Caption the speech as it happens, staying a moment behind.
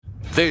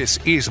This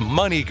is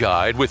Money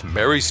Guide with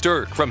Mary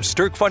Sterk from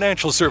Sterk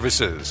Financial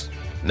Services.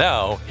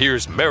 Now,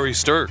 here's Mary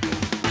Sterk.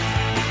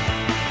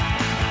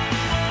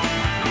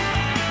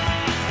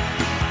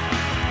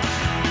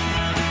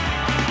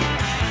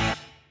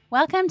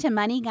 Welcome to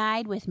Money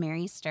Guide with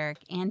Mary Sterk,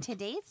 and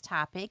today's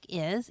topic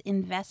is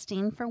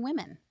investing for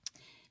women.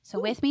 So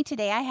with me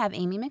today, I have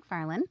Amy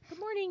McFarland. Good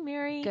morning,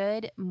 Mary.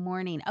 Good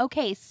morning.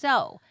 Okay,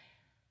 so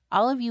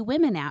all of you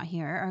women out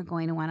here are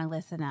going to want to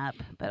listen up,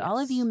 but all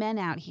of you men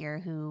out here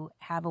who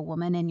have a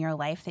woman in your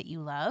life that you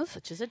love,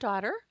 Such as a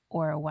daughter.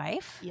 or a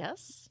wife,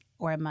 Yes.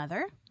 or a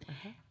mother,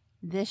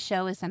 this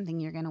show is something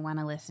you're going to want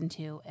to listen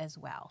to as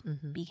well,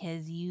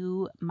 because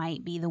you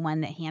might be the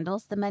one that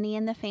handles the money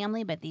in the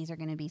family, but these are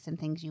going to be some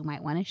things you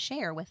might want to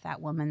share with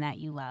that woman that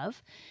you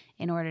love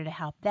in order to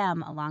help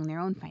them along their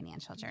own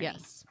financial journey.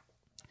 Yes.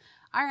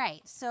 All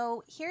right,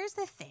 so here's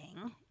the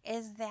thing,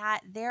 is that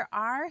there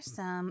are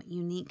some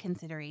unique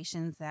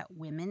considerations that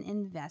women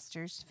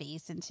investors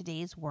face in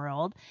today's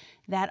world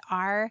that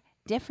are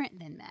different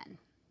than men,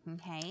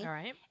 okay? All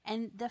right.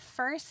 And the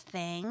first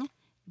thing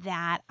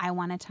that I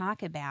want to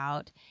talk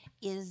about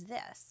is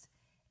this.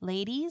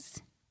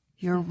 Ladies,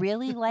 you're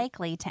really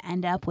likely to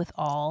end up with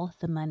all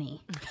the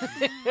money.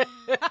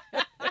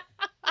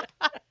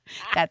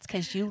 That's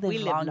because you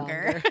live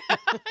longer.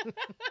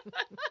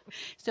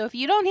 So if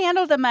you don't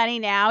handle the money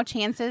now,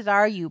 chances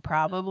are you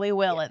probably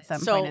will at some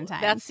point in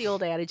time. That's the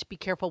old adage, be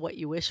careful what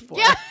you wish for.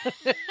 Yeah.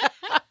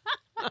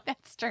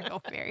 That's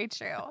true. Very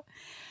true.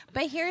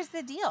 But here's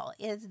the deal,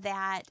 is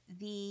that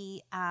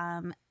the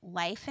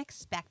life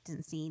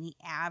expectancy, the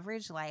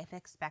average life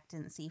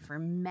expectancy for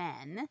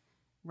men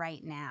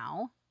right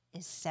now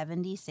is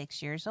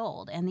 76 years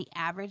old. And the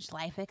average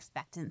life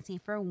expectancy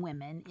for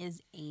women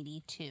is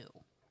 82.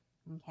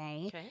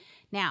 Okay.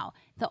 Now,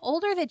 the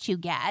older that you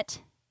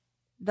get,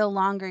 the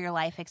longer your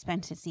life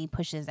expectancy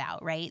pushes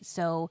out, right?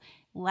 So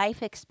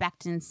life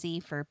expectancy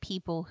for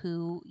people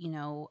who,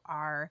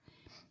 are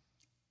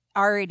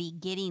already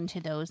getting to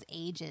those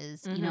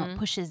ages,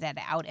 pushes that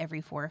out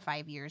every 4 or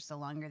 5 years the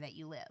longer that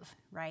you live,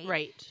 right?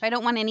 Right. So I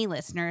don't want any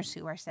listeners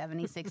who are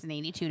 76 and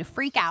 82 to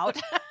freak out.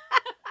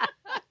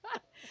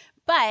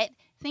 But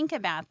think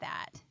about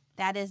that.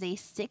 That is a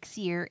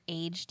 6-year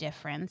age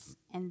difference,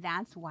 and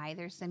that's why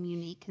there's some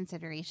unique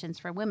considerations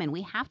for women.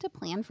 We have to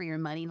plan for your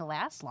money to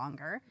last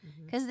longer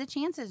because the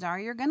chances are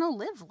you're going to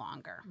live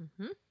longer,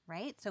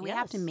 right? So we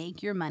have to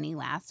make your money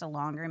last a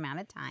longer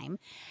amount of time,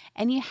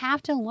 and you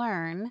have to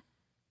learn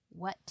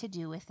what to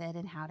do with it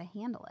and how to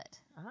handle it.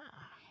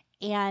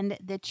 And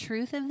the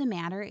truth of the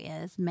matter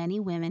is many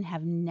women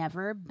have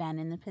never been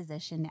in the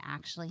position to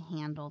actually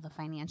handle the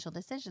financial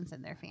decisions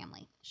in their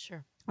family.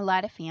 Sure. A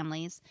lot of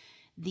families,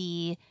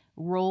 the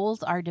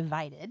roles are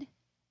divided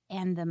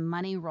and the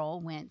money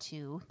role went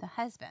to the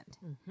husband.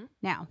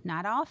 Now,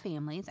 not all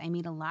families. I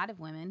meet a lot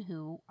of women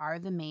who are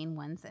the main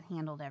ones that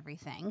handled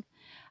everything.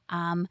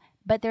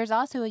 But there's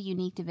also a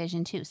unique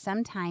division too.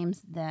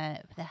 Sometimes the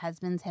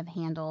husbands have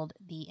handled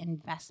the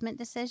investment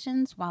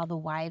decisions while the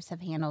wives have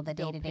handled the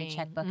day-to-day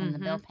checkbook and the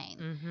bill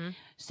paying.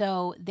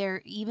 So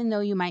there, even though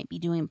you might be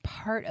doing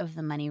part of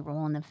the money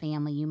role in the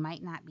family, you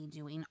might not be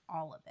doing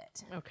all of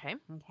it. Okay.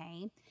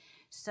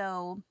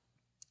 So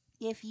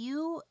if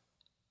you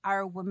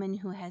are a woman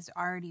who has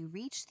already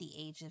reached the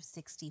age of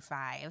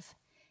 65,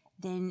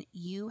 then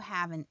you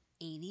have an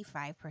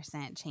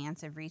 85%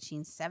 chance of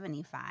reaching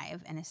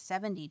 75 and a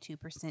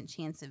 72%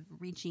 chance of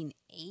reaching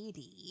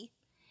 80.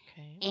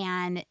 Okay.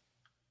 And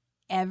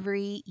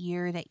every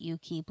year that you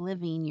keep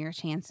living, your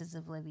chances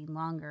of living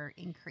longer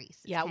increase.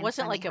 It's Yeah, it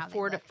wasn't like a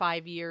 4 to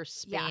 5 year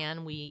span.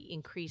 Yeah. We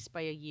increased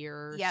by a year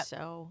or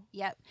so.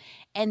 Yep.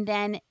 And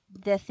then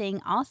the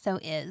thing also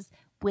is,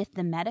 with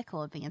the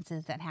medical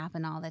advances that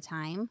happen all the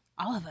time,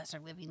 all of us are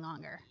living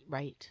longer.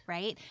 Right.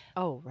 Right?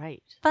 Oh,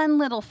 right. Fun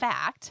little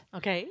fact.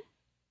 Okay.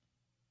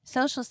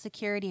 Social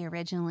Security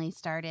originally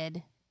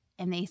started,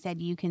 and they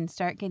said you can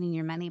start getting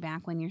your money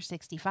back when you're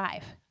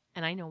 65.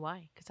 And I know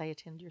why, because I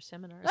attend your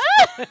seminars.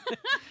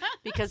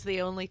 Because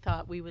they only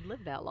thought we would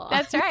live that long.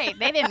 That's right.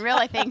 They didn't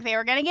really think they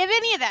were going to give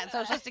any of that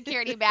Social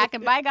Security back.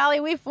 And by golly,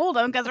 we fooled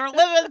them because we're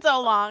living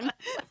so long.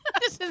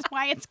 This is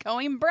why it's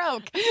going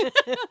broke.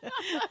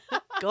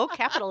 Go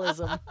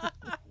capitalism.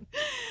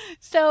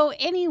 So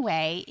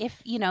anyway,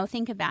 if,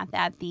 think about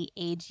that, the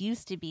age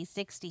used to be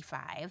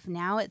 65.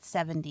 Now it's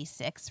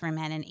 76 for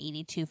men and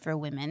 82 for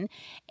women.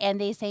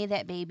 And they say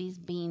that babies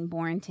being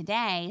born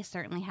today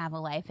certainly have a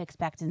life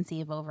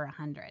expectancy of over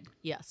 100.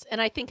 Yes.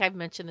 And I think I've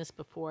mentioned this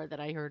before, that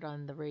I heard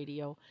on the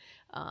radio,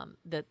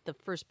 that the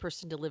first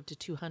person to live to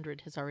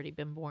 200 has already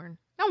been born.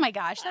 Oh my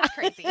gosh, that's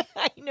crazy.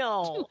 I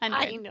know. 200.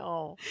 I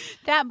know.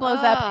 That blows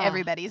up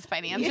everybody's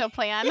financial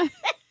plan.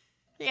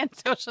 And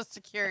Social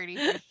Security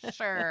for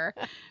sure,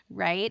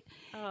 right?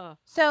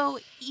 So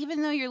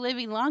even though you're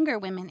living longer,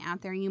 women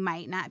out there, you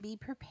might not be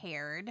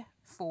prepared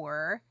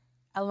for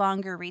a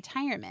longer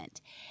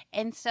retirement.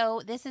 And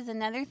so this is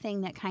another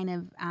thing that kind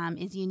of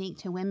is unique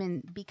to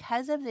women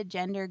because of the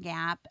gender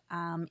gap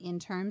in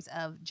terms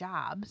of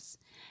jobs,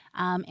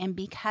 and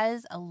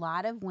because a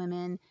lot of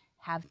women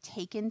have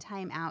taken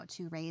time out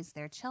to raise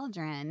their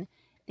children,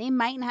 they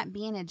might not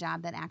be in a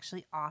job that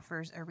actually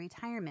offers a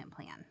retirement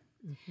plan.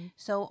 Mm-hmm.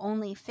 So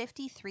only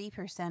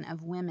 53%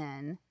 of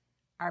women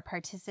are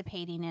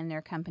participating in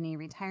their company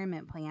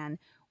retirement plan,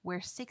 where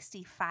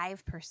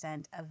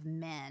 65% of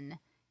men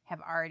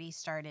have already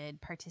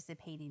started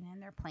participating in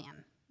their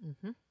plan.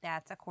 Mm-hmm.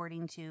 That's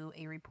according to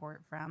a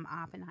report from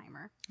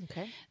Oppenheimer.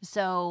 Okay.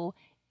 So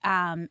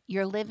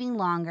you're living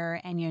longer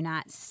and you're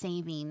not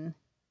saving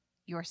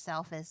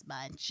yourself as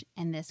much,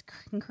 and this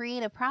can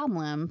create a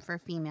problem for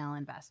female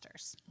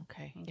investors.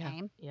 Okay.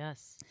 Okay. Yeah.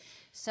 Yes.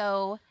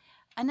 So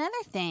another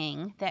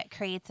thing that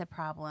creates a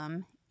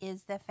problem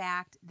is the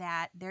fact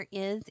that there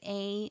is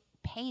a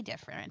pay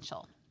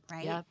differential,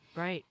 right? Yeah.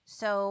 Right.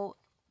 So,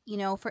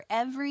 for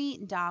every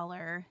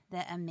dollar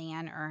that a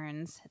man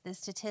earns, the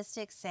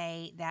statistics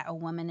say that a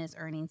woman is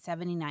earning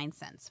 79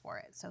 cents for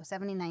it. So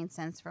 79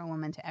 cents for a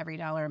woman to every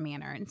dollar a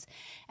man earns.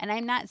 And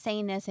I'm not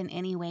saying this in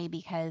any way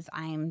because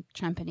I'm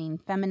trumpeting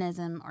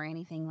feminism or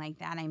anything like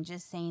that. I'm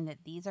just saying that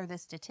these are the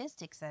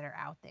statistics that are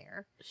out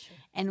there. Sure.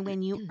 And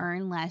when you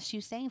earn less, you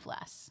save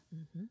less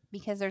Mm-hmm.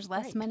 because there's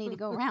less Right. money to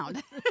go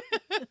around.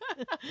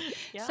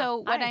 Yeah. So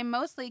what Hi. I'm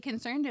mostly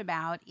concerned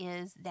about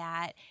is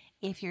that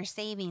if you're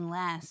saving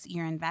less,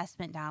 your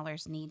investment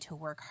dollars need to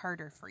work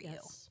harder for you.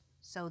 Yes.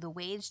 So the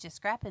wage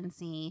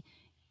discrepancy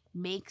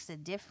makes a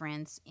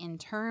difference in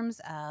terms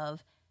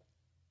of,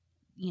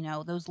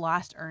 those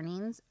lost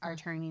earnings are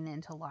turning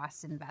into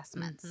lost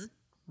investments.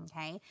 Mm-hmm.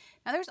 Okay.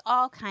 Now, there's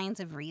all kinds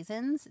of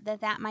reasons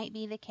that might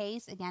be the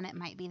case. Again, it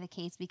might be the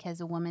case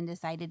because a woman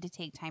decided to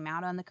take time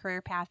out on the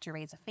career path to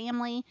raise a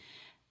family.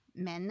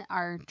 Men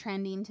are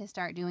trending to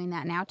start doing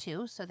that now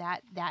too. So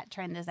that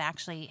trend is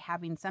actually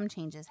having some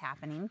changes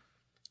happening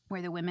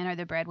where the women are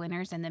the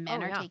breadwinners and the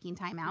men are taking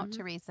time out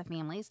to raise the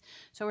families.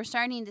 So we're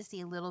starting to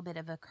see a little bit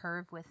of a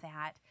curve with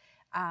that.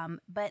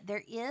 But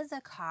there is a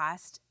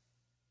cost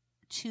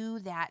to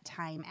that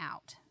time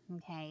out.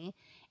 Okay.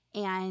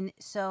 And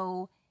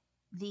so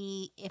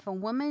if a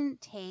woman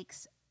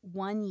takes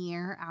 1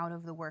 year out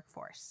of the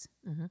workforce,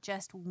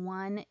 just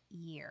 1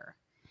 year,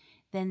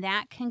 then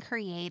that can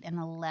create an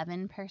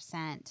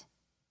 11%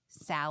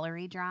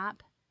 salary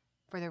drop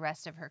for the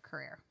rest of her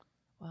career.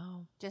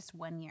 Wow. Just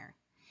 1 year.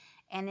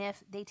 And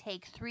if they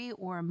take 3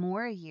 or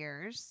more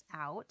years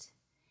out,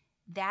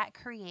 that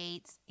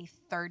creates a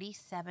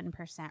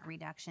 37%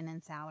 reduction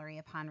in salary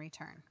upon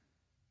return.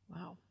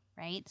 Wow.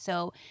 Right?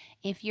 So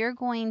if you're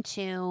going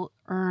to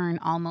earn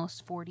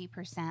almost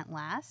 40%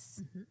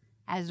 less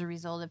as a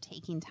result of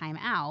taking time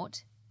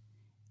out,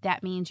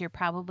 that means you're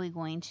probably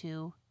going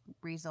to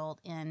result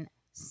in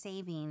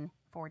saving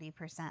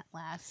 40%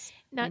 less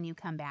when you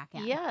come back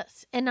in.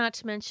 Yes. And not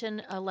to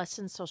mention a less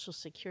than Social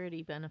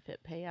Security benefit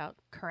payout.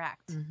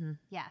 Correct. Mm-hmm.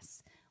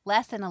 Yes.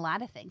 Less than a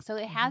lot of things. So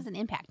it has an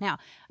impact. Now,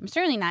 I'm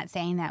certainly not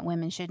saying that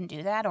women shouldn't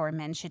do that or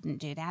men shouldn't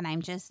do that.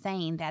 I'm just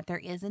saying that there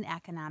is an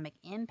economic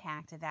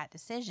impact of that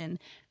decision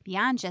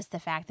beyond just the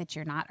fact that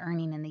you're not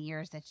earning in the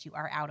years that you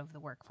are out of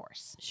the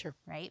workforce. Sure.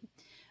 Right?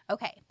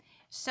 Okay.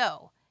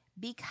 So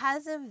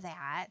because of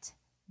that,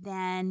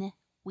 then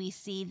we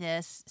see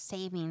this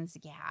savings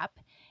gap,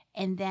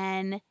 and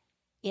then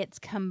it's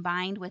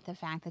combined with the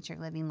fact that you're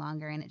living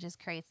longer, and it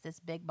just creates this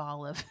big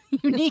ball of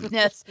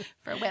uniqueness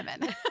for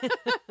women.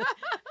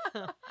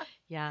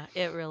 Yeah,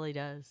 it really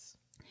does.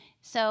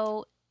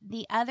 So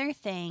the other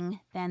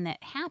thing then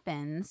that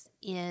happens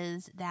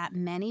is that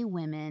many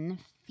women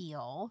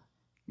feel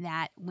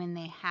that when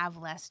they have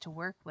less to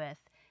work with,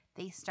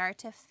 they start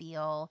to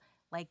feel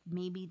like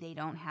maybe they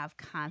don't have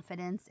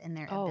confidence in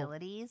their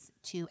abilities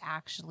to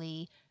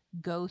actually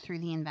go through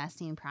the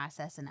investing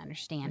process and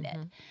understand it.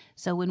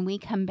 So when we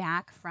come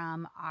back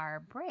from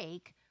our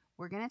break,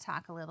 we're going to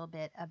talk a little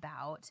bit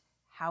about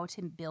how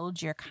to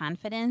build your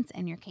confidence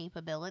and your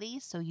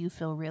capabilities so you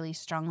feel really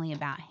strongly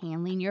about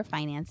handling your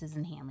finances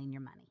and handling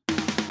your money.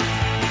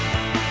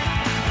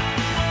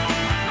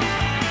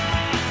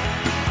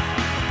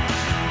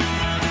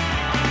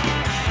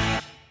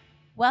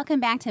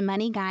 Welcome back to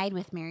Money Guide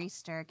with Mary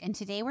Sterk, and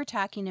today we're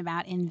talking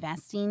about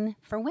investing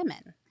for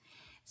women.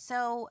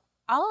 So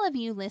all of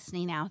you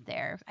listening out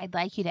there, I'd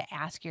like you to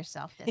ask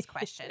yourself this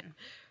question.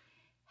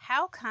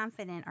 How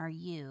confident are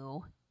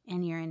you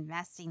in your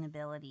investing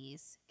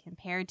abilities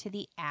compared to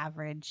the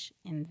average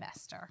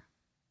investor?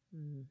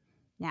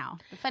 Now,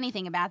 the funny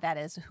thing about that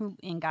is who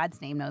in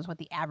God's name knows what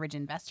the average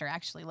investor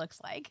actually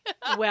looks like?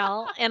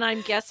 Well, and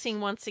I'm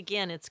guessing once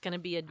again, it's going to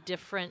be a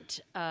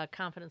different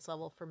confidence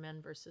level for men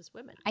versus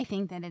women. I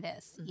think that it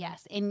is,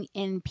 yes.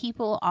 And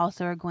people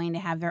also are going to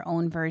have their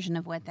own version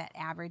of what that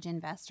average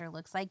investor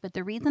looks like. But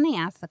the reason I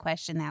ask the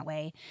question that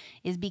way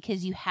is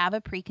because you have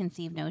a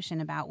preconceived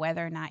notion about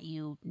whether or not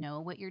you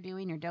know what you're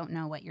doing or don't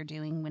know what you're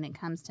doing when it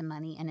comes to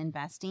money and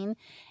investing.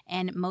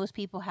 And most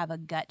people have a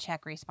gut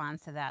check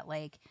response to that,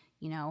 like,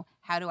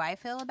 how do I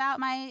feel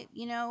about my,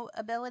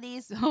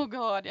 abilities? Oh,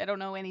 God, I don't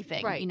know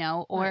anything, Right.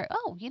 or,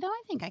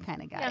 I think I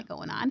kind of got it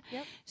going on.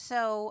 Yep.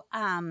 So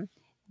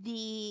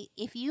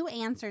if you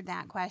answered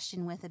that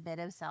question with a bit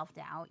of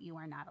self-doubt, you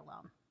are not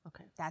alone.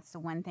 Okay. That's the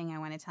one thing I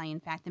want to tell you. In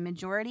fact, the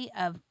majority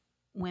of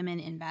women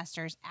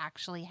investors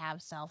actually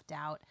have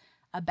self-doubt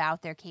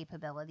about their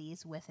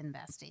capabilities with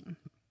investing.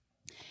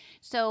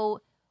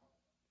 So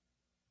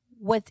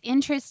what's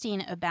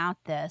interesting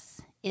about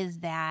this is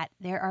that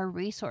there are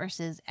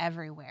resources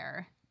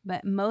everywhere,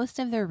 but most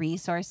of the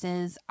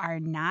resources are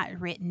not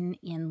written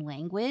in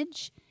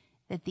language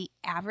that the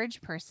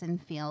average person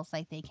feels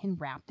like they can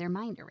wrap their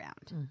mind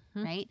around,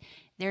 right?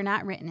 They're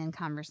not written in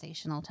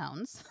conversational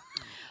tones.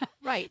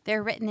 Right.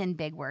 They're written in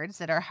big words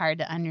that are hard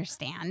to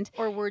understand.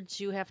 Or words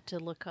you have to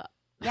look up.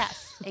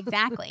 Yes,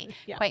 exactly.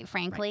 Yeah, Quite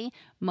frankly,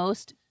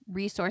 most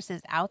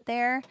resources out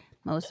there,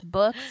 most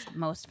books,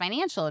 most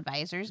financial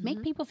advisors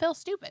make people feel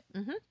stupid,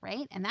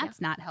 right? And that's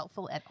not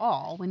helpful at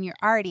all when you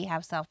already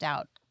have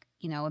self-doubt,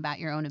 about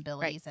your own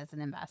abilities as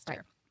an investor.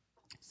 Right.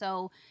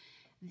 So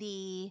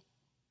the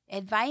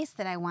advice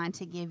that I want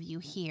to give you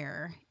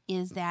here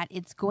is that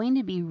it's going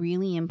to be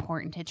really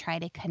important to try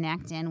to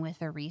connect in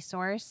with a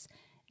resource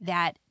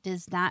that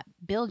does not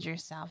build your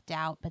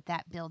self-doubt, but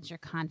that builds your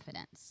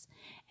confidence.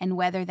 And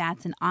whether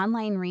that's an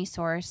online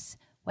resource,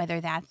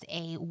 whether that's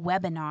a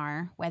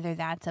webinar, whether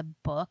that's a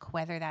book,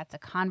 whether that's a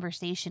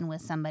conversation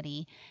with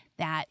somebody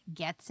that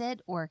gets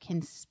it or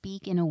can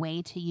speak in a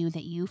way to you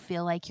that you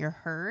feel like you're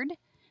heard,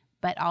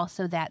 but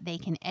also that they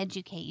can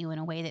educate you in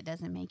a way that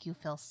doesn't make you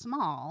feel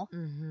small,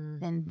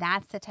 then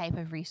that's the type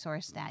of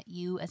resource that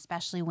you,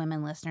 especially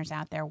women listeners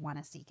out there, want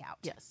to seek out.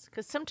 Yes,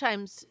 because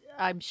sometimes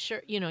I'm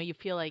sure, you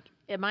feel like,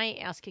 am I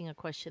asking a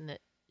question that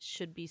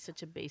should be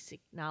such a basic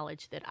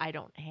knowledge that I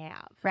don't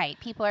have? Right.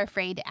 People are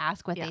afraid to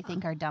ask what they Yeah.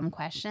 think are dumb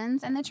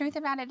questions. And the truth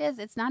about it is,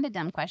 it's not a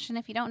dumb question.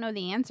 If you don't know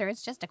the answer,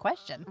 it's just a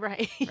question.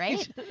 Right.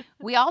 Right?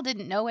 We all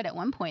didn't know it at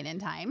one point in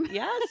time.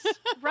 Yes.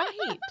 Right.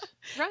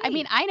 Right. I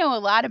mean, I know a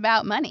lot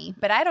about money,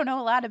 but I don't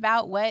know a lot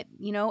about what,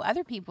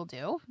 other people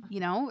do.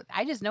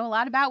 I just know a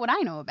lot about what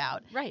I know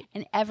about. Right.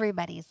 And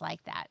everybody's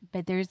like that.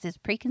 But there's this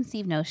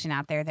preconceived notion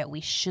out there that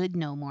we should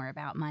know more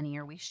about money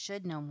or we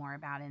should know more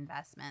about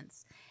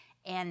investments.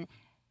 And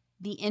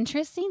the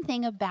interesting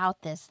thing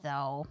about this,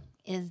 though,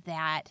 is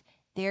that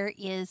there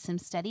is some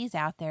studies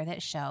out there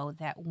that show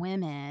that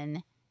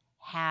women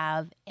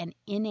have an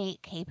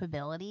innate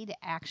capability to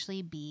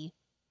actually be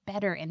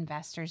better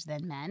investors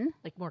than men.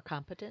 Like more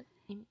competent?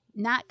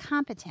 Not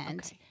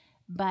competent, Okay.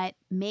 but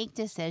make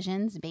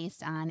decisions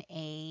based on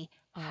a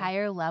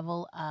higher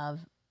level of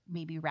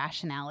maybe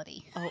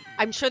rationality. Oh,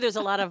 I'm sure there's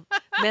a lot of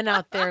men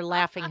out there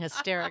laughing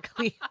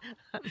hysterically.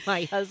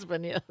 My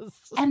husband is.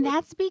 And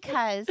that's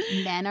because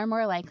men are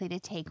more likely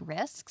to take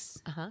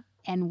risks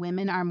and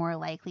women are more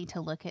likely to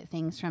look at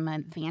things from a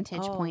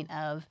vantage point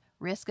of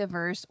risk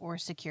averse or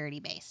security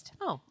based.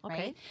 Oh, okay.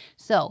 Right?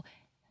 So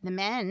the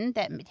men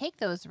that take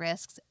those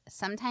risks,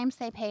 sometimes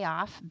they pay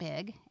off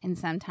big and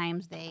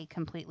sometimes they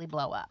completely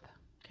blow up.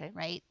 Okay.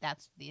 Right?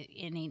 That's the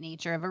innate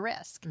nature of a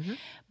risk.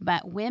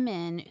 But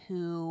women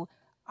who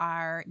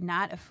are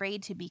not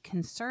afraid to be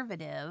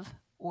conservative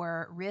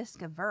or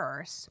risk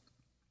averse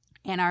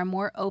and are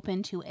more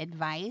open to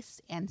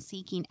advice and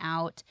seeking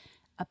out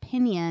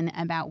opinion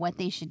about what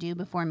they should do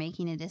before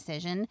making a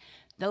decision,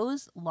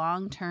 those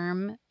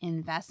long-term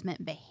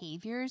investment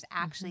behaviors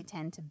actually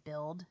tend to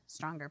build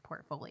stronger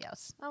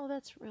portfolios. Oh,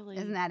 that's really...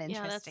 Isn't that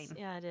interesting?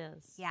 Yeah, it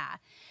is. Yeah.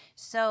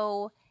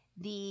 So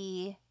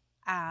the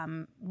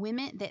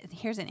women,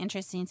 here's an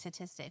interesting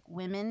statistic.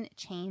 Women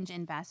change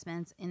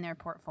investments in their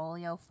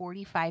portfolio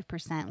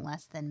 45%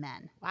 less than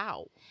men.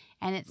 Wow.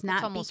 And it's not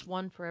It's almost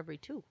one for every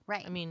two.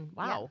 Right. I mean,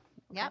 wow.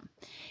 Yeah.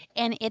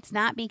 And it's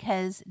not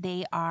because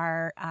they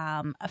are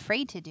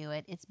afraid to do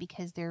it. It's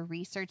because they're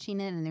researching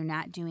it and they're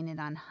not doing it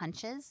on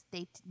hunches.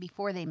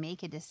 Before they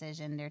make a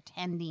decision, they're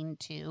tending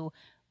to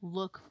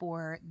look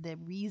for the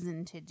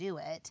reason to do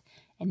it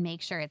and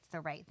make sure it's the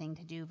right thing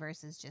to do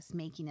versus just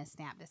making a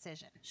snap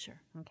decision.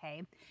 Sure.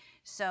 Okay.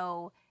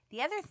 So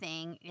the other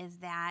thing is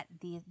that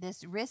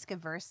this risk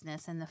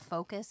averseness and the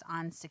focus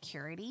on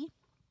security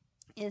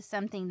is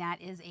something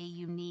that is a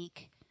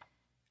unique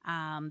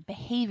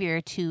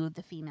behavior to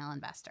the female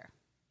investor.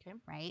 Okay.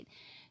 Right.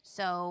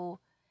 So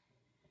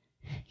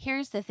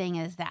here's the thing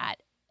is that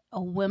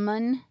a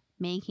woman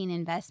making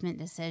investment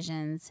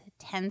decisions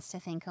tends to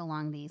think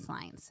along these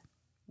lines.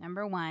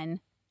 Number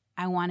one,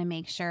 I want to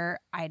make sure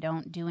I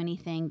don't do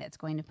anything that's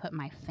going to put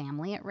my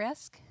family at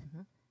risk,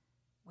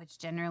 which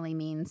generally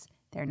means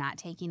they're not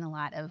taking a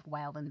lot of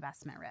wild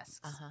investment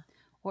risks.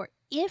 Or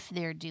if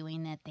they're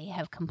doing it, they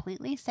have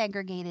completely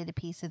segregated a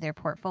piece of their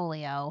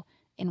portfolio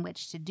in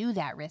which to do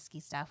that risky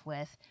stuff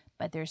with,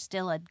 but there's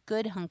still a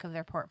good hunk of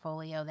their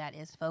portfolio that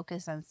is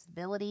focused on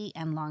stability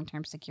and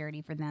long-term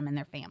security for them and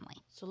their family.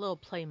 So a little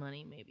play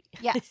money, maybe.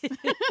 Yes.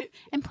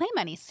 And play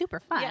money is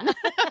super fun.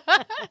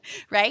 Yeah.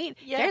 Right?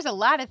 Yeah. There's a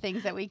lot of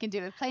things that we can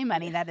do with play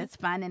money that is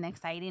fun and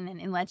exciting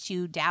and lets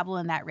you dabble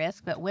in that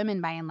risk, but women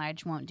by and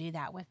large won't do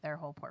that with their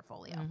whole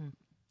portfolio.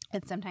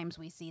 And sometimes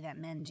we see that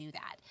men do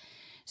that.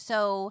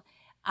 So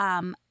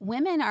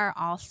women are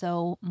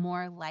also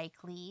more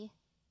likely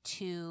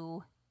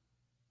to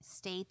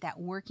state that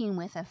working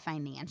with a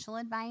financial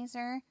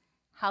advisor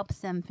helps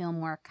them feel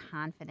more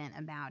confident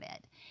about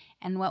it.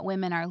 And what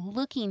women are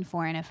looking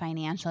for in a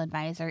financial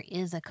advisor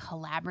is a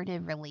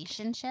collaborative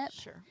relationship.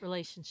 Sure.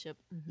 Relationship.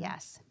 Mm-hmm.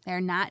 Yes. They're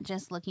not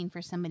just looking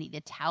for somebody to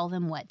tell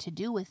them what to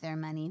do with their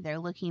money. They're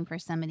looking for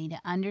somebody to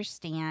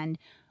understand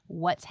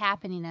what's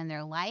happening in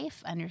their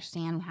life,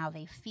 understand how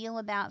they feel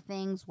about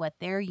things, what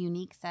their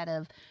unique set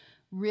of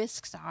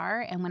risks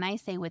are. And when I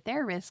say what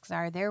their risks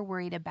are, they're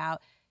worried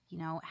about,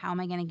 how am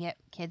I going to get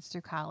kids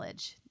through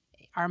college?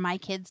 Are my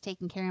kids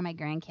taking care of my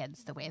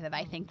grandkids the way that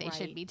I think they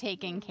should be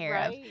taken care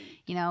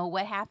of?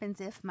 What happens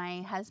if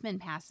my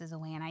husband passes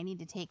away and I need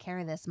to take care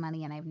of this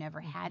money and I've never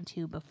had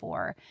to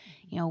before?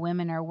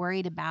 Women are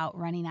worried about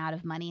running out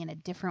of money in a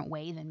different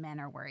way than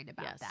men are worried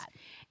about that.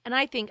 And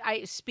I think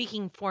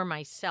speaking for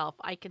myself,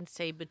 I can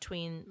say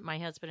between my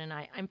husband and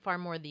I, I'm far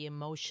more the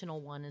emotional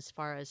one as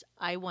far as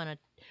I want to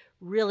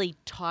really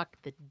talk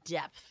the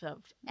depth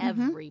of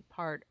every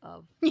part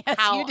of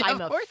how I'm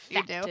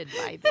affected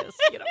by this.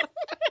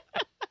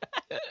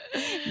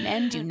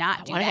 Men do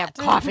not do that. I want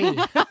to have coffee.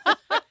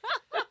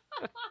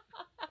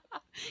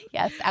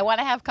 Yes, I want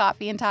to have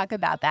coffee and talk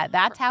about that.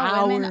 That's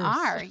how women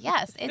are.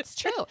 Yes, it's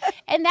true,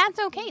 and that's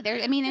okay.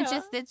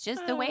 It's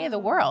just the way of the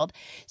world.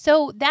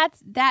 So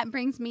that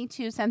brings me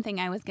to something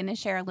I was going to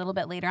share a little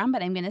bit later on,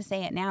 but I'm going to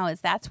say it now.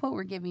 Is that's what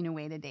we're giving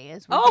away today?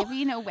 Is we're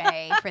giving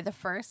away for the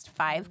first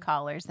 5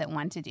 callers that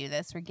want to do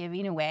this. We're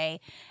giving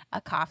away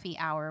a coffee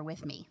hour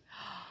with me.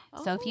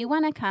 So if you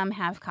want to come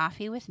have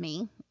coffee with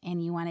me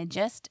and you want to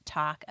just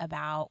talk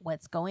about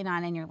what's going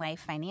on in your life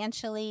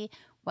financially,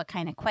 what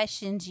kind of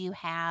questions you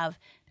have,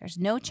 there's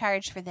no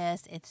charge for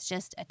this. It's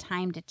just a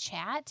time to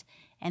chat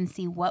and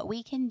see what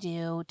we can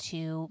do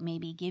to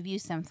maybe give you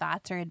some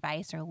thoughts or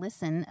advice or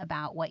listen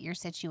about what your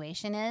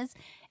situation is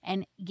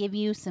and give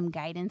you some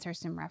guidance or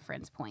some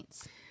reference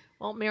points.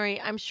 Well, Mary,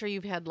 I'm sure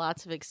you've had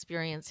lots of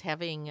experience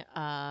having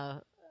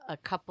a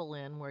couple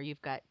in where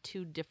you've got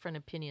 2 different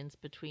opinions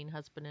between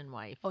husband and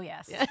wife. Oh,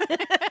 yes.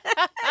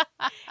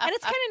 And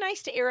it's kind of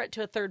nice to air it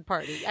to a third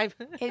party.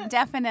 It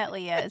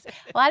definitely is.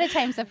 A lot of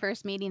times the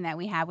first meeting that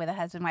we have with a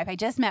husband and wife, I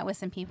just met with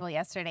some people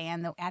yesterday,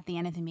 and at the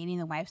end of the meeting,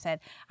 the wife said,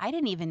 I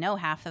didn't even know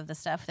half of the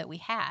stuff that we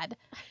had,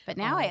 but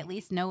now I at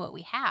least know what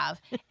we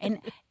have.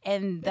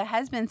 And the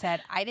husband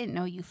said, I didn't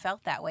know you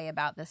felt that way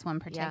about this one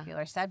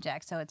particular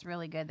subject, so it's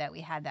really good that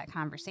we had that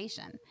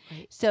conversation.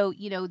 Right. So,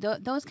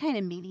 those kind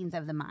of meetings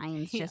of the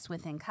minds just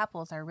within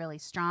couples are really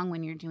strong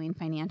when you're doing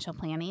financial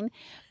planning.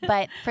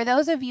 But for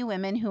those of you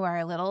women who are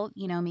a little,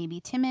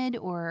 maybe timid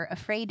or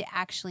afraid to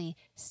actually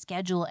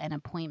schedule an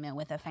appointment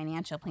with a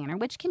financial planner,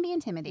 which can be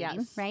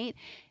intimidating, right?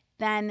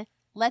 Then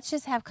let's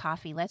just have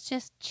coffee. Let's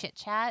just chit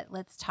chat.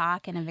 Let's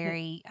talk in a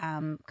very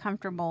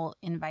comfortable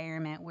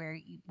environment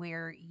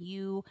where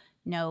you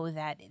know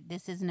that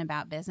this isn't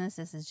about business.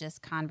 This is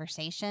just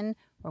conversation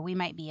where we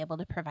might be able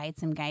to provide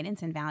some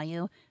guidance and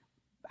value.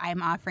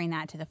 I'm offering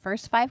that to the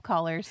first 5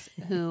 callers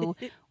who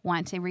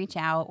want to reach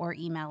out or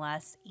email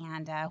us,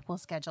 and we'll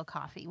schedule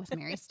coffee with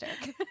Mary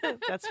Sterk.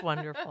 That's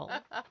wonderful.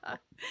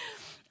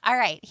 All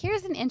right.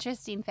 Here's an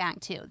interesting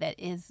fact, too, that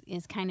is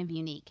kind of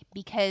unique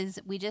because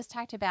we just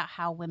talked about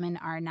how women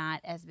are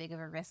not as big of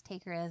a risk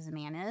taker as a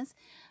man is,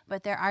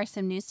 but there are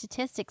some new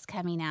statistics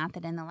coming out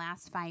that in the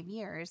last 5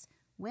 years,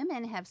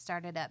 women have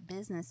started up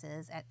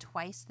businesses at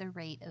twice the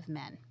rate of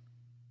men.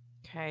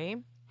 Okay.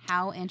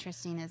 How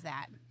interesting is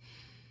that?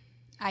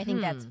 I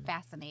think that's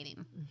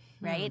fascinating,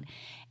 right?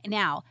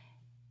 Now,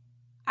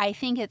 I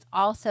think it's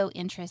also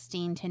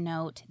interesting to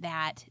note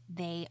that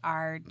they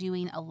are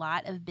doing a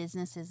lot of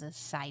businesses as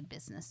side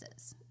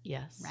businesses.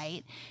 Yes.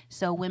 Right?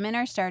 So women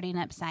are starting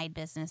up side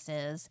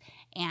businesses,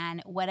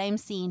 and what I'm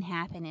seeing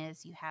happen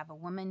is you have a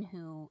woman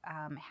who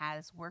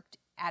has worked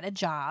at a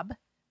job,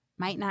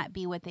 might not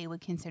be what they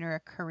would consider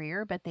a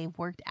career, but they've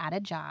worked at a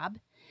job.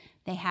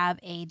 They have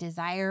a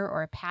desire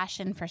or a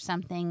passion for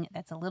something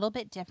that's a little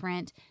bit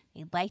different.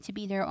 They'd like to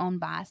be their own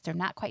boss. They're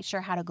not quite sure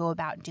how to go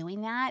about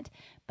doing that,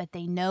 but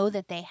they know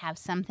that they have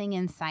something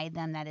inside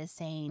them that is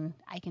saying,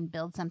 I can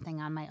build something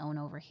on my own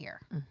over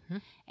here. Mm-hmm.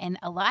 And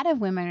a lot of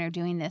women are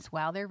doing this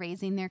while they're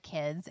raising their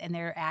kids, and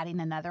they're adding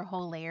another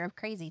whole layer of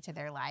crazy to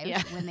their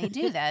lives when they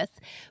do this.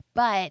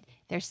 But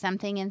there's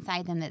something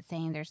inside them that's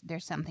saying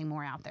there's something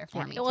more out there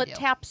for me to do. Well, it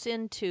taps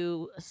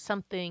into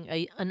something,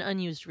 an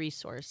unused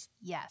resource.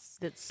 Yes.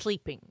 That's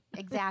sleeping.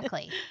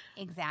 Exactly.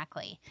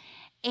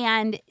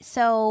 And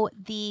so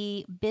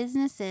the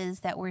businesses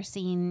that we're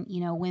seeing,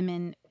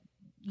 women,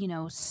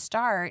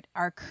 start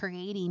are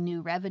creating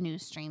new revenue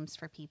streams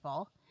for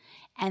people.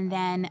 And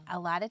then a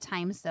lot of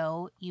times,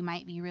 though, you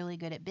might be really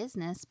good at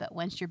business, but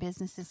once your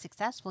business is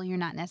successful, you're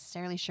not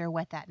necessarily sure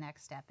what that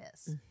next step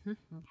is.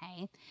 Mm-hmm.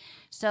 Okay.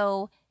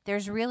 So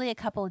there's really a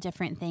couple of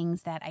different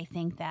things that I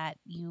think that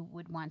you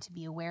would want to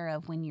be aware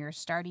of when you're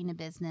starting a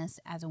business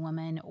as a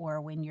woman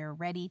or when you're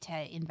ready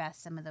to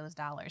invest some of those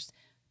dollars.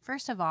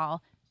 First of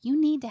all, you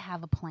need to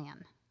have a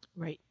plan.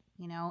 Right.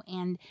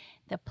 And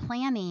the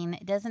planning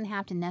doesn't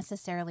have to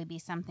necessarily be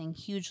something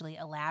hugely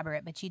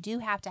elaborate, but you do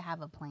have to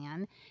have a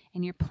plan,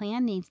 and your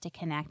plan needs to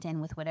connect in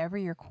with whatever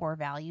your core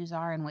values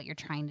are and what you're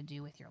trying to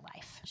do with your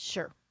life.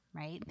 Sure.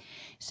 right?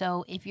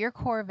 So if your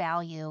core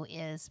value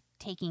is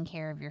taking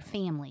care of your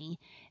family,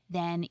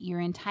 then your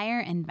entire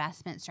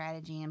investment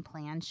strategy and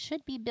plan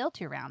should be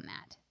built around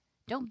that.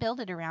 Don't build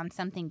it around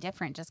something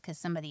different just because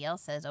somebody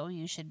else says, oh,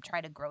 you should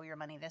try to grow your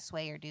money this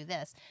way or do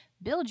this.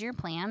 Build your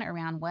plan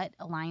around what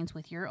aligns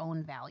with your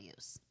own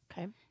values.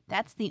 Okay.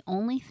 That's the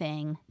only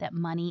thing that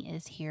money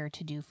is here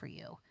to do for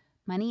you.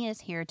 Money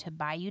is here to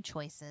buy you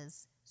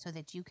choices so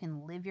that you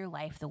can live your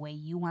life the way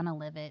you want to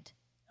live it,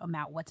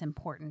 about what's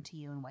important to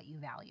you and what you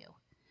value.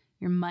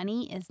 Your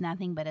money is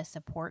nothing but a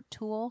support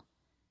tool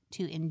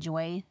to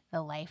enjoy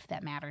the life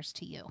that matters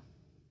to you.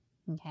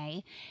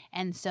 Okay?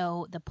 And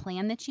so the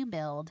plan that you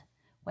build,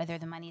 whether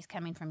the money is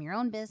coming from your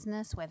own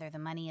business, whether the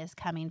money is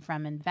coming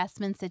from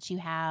investments that you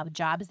have,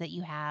 jobs that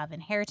you have,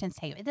 inheritance,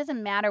 it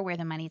doesn't matter where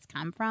the money's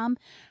come from.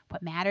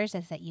 What matters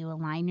is that you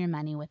align your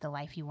money with the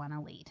life you want to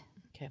lead.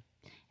 Okay.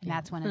 And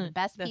that's one of the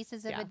best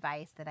pieces of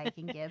advice that I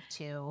can give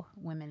to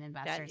women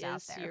investors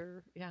out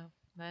there.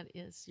 That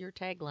is your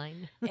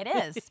tagline. It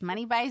is.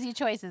 Money buys you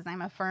choices.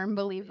 I'm a firm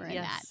believer in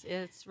that. Yes,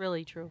 it's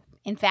really true.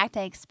 In fact,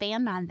 I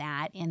expand on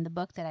that in the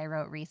book that I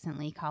wrote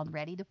recently called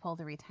Ready to Pull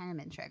the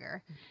Retirement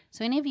Trigger.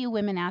 So any of you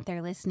women out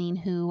there listening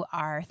who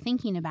are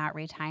thinking about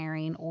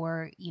retiring,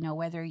 or,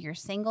 whether you're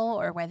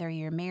single or whether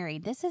you're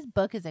married, this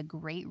book is a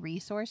great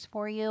resource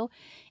for you.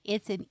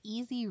 It's an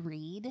easy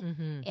read.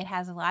 Mm-hmm. It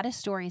has a lot of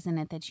stories in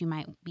it that you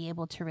might be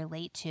able to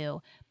relate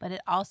to, but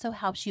it also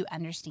helps you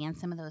understand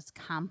some of those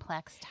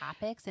complex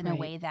topics in a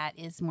way that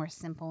is more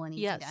simple and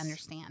easy to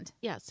understand.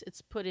 Yes,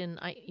 it's put in.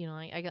 I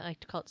like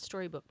to call it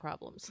storybook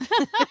problems.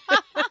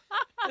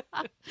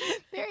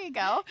 There you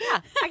go. Yeah,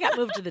 I got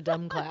moved to the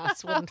dumb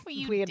class when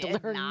we had to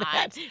learn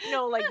that.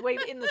 Way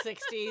in the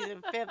 60s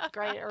in 5th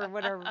grade or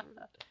whatever.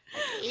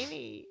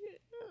 Amy,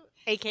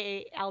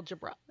 a.k.a.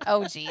 algebra.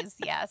 Oh, geez,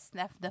 yes,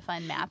 the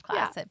fun math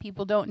class that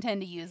people don't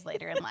tend to use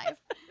later in life.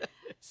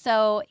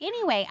 So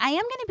anyway, I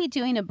am going to be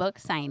doing a book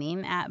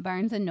signing at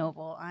Barnes &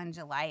 Noble on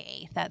July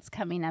 8th. That's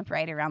coming up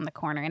right around the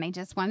corner. And I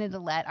just wanted to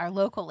let our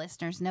local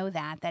listeners know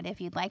that if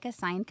you'd like a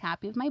signed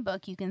copy of my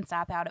book, you can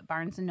stop out at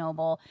Barnes &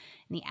 Noble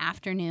in the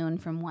afternoon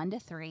from 1 to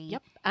 3.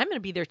 Yep. I'm going to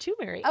be there too,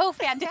 Mary. Oh,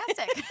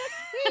 fantastic.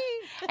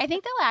 I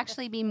think there'll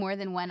actually be more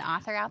than one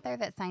author out there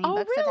that's signing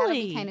books. Really? So that'll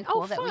be kind of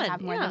cool that we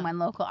have more than one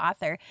local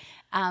author.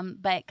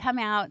 But come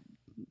out.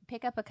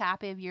 Pick up a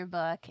copy of your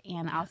book,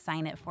 and I'll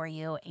sign it for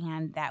you,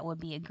 and that would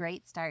be a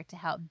great start to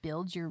help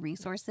build your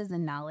resources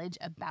and knowledge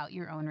about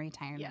your own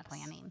retirement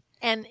planning.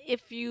 And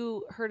if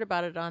you heard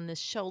about it on this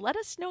show, let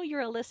us know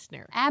you're a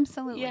listener.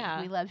 Absolutely.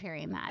 Yeah. We love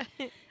hearing that.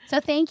 So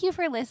thank you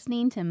for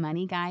listening to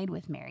Money Guide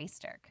with Mary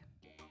Sterk.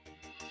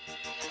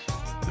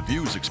 The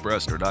views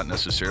expressed are not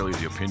necessarily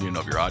the opinion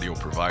of your audio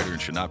provider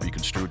and should not be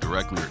construed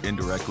directly or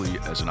indirectly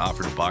as an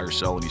offer to buy or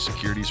sell any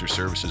securities or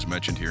services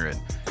mentioned herein.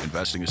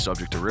 Investing is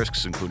subject to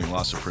risks, including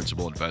loss of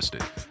principal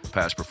invested.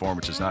 Past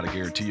performance is not a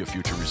guarantee of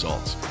future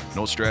results.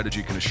 No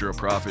strategy can assure a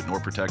profit nor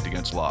protect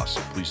against loss.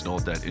 Please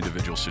note that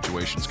individual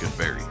situations can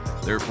vary.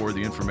 Therefore,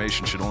 the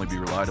information should only be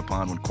relied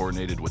upon when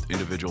coordinated with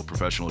individual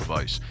professional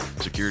advice.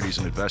 Securities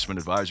and investment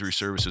advisory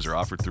services are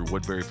offered through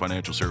Woodbury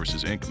Financial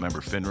Services, Inc.,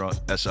 member FINRA,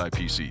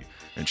 SIPC.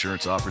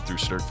 Insurance offered through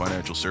Sterk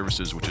Financial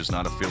Services, which is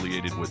not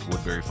affiliated with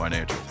Woodbury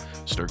Financial.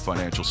 Sterk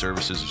Financial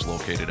Services is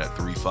located at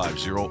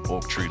 350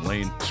 Oak Tree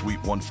Lane,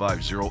 Suite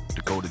 150,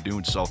 Dakota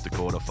Dunes, South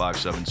Dakota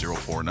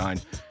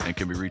 57049, and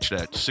can be reached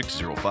at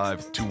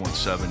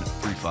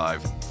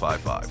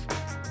 605-217-3555.